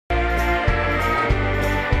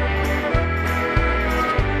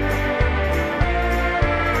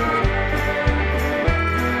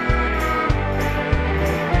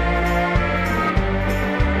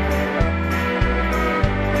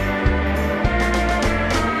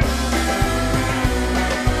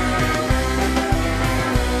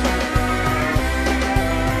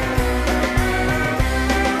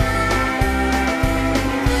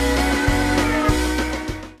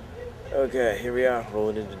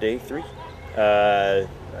rolling into day 3. I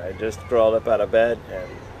just crawled up out of bed, and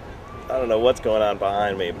I don't know what's going on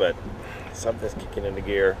behind me, but something's kicking into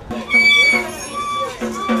gear.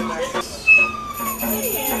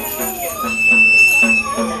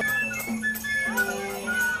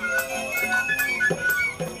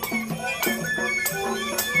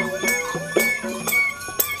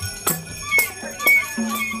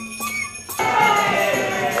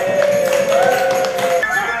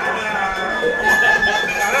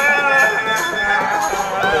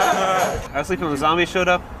 I was sleeping when the zombies showed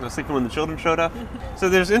up. I was sleeping when the children showed up. So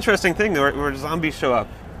there's an interesting thing where zombies show up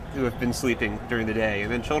who have been sleeping during the day,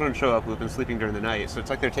 and then children show up who have been sleeping during the night. So it's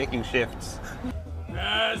like they're taking shifts.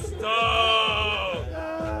 Pesto!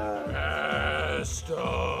 Pesto!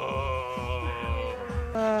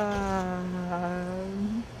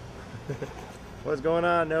 What's going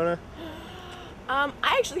on, Nona? I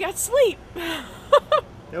actually got sleep.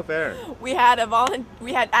 No fair. We had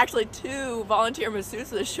actually 2 volunteer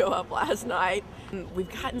masseuses show up last night. We've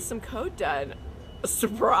gotten some code done.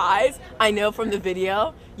 Surprise! I know from the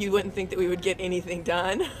video you wouldn't think that we would get anything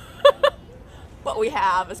done. But we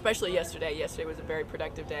have, especially yesterday. Yesterday was a very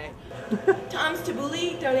productive day. Tom's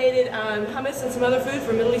Tabbouleh donated hummus and some other food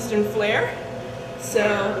for Middle Eastern flair.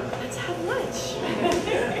 So let's have lunch.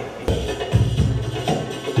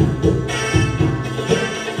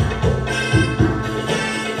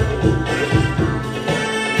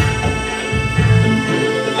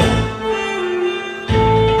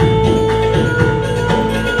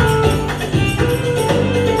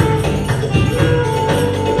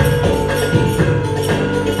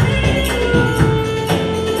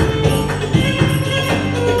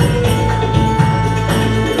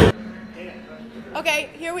 Okay,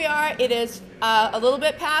 here we are. It is a little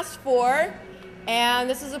bit past 4, and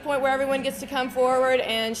this is the point where everyone gets to come forward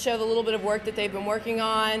and show the little bit of work that they've been working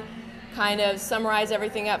on, kind of summarize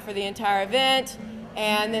everything up for the entire event,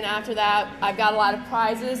 and then after that, I've got a lot of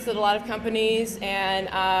prizes that a lot of companies and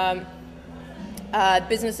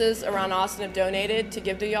businesses around Austin have donated to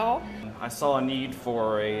give to y'all. I saw a need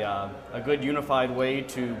for a good unified way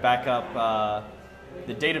to back up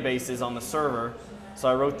the databases on the server. So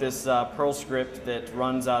I wrote this Perl script that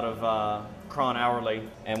runs out of cron hourly.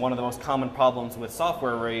 And one of the most common problems with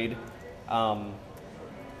software RAID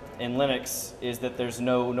in Linux is that there's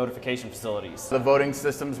no notification facilities. The voting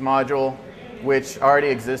systems module, which already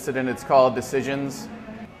existed, and it's called Decisions.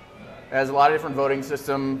 It has a lot of different voting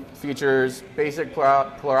system features: basic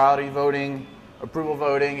plurality voting, approval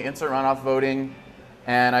voting, instant runoff voting,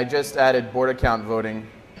 and I just added board account voting.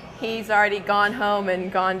 He's already gone home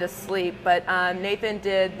and gone to sleep, but Nathan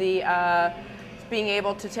did the being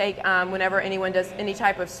able to take whenever anyone does any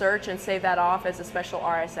type of search and save that off as a special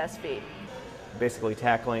RSS feed. Basically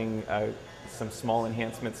tackling some small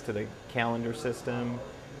enhancements to the calendar system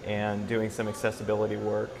and doing some accessibility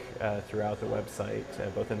work throughout the website,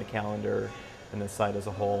 both in the calendar and the site as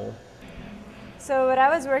a whole. So what I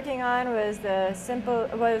was working on was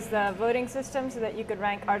the voting system so that you could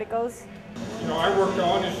rank articles. You know, I worked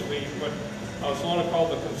on what Solana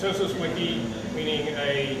called the consensus wiki, meaning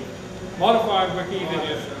a modified wiki that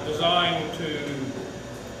is designed to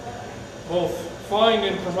both find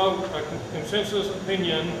and promote a consensus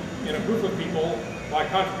opinion in a group of people by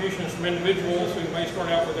contributions from individuals who may start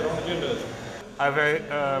out with their own agendas. I've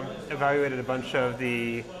evaluated a bunch of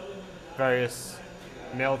the various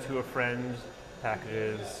mail to a friend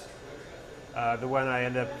packages. The one I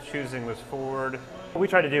ended up choosing was Forward. What we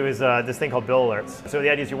try to do is this thing called bill alerts. So the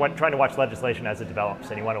idea is you're trying to watch legislation as it develops,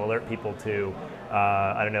 and you want to alert people to,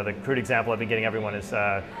 I don't know, the crude example I've been getting everyone is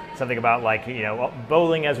something about, like, you know,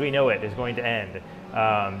 bowling as we know it is going to end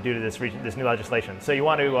due to this new legislation. So you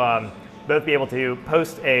want to both be able to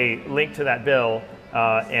post a link to that bill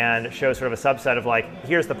and show sort of a subset of, like,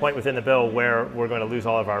 here's the point within the bill where we're going to lose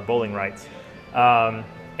all of our bowling rights.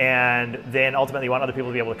 And then ultimately you want other people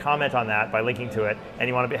to be able to comment on that by linking to it, and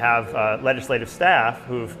you want to have legislative staff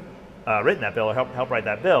who've written that bill or help write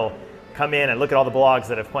that bill come in and look at all the blogs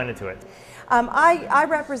that have pointed to it. I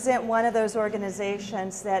represent one of those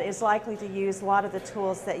organizations that is likely to use a lot of the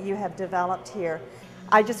tools that you have developed here.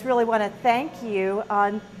 I just really want to thank you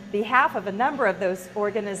on behalf of a number of those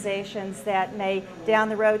organizations that may down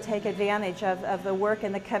the road take advantage of the work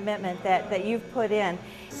and the commitment that you've put in.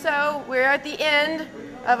 So we're at the end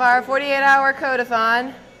of our 48-hour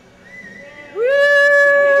CodeAthon. Woo!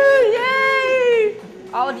 Yay!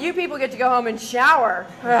 All of you people get to go home and shower.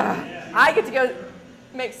 I get to go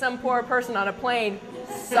make some poor person on a plane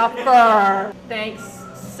suffer. Thanks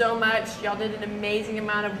so much. Y'all did an amazing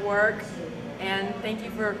amount of work, and thank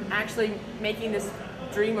you for actually making this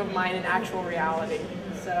dream of mine an actual reality.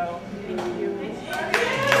 So thank you.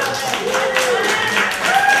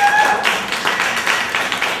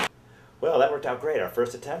 Well, that worked out great. Our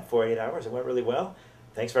first attempt, 48 hours, it went really well.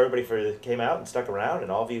 Thanks for everybody who came out and stuck around,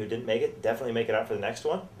 and all of you who didn't make it, definitely make it out for the next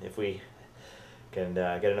one if we can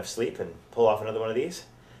get enough sleep and pull off another one of these.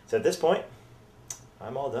 So at this point,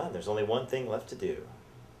 I'm all done. There's only one thing left to do.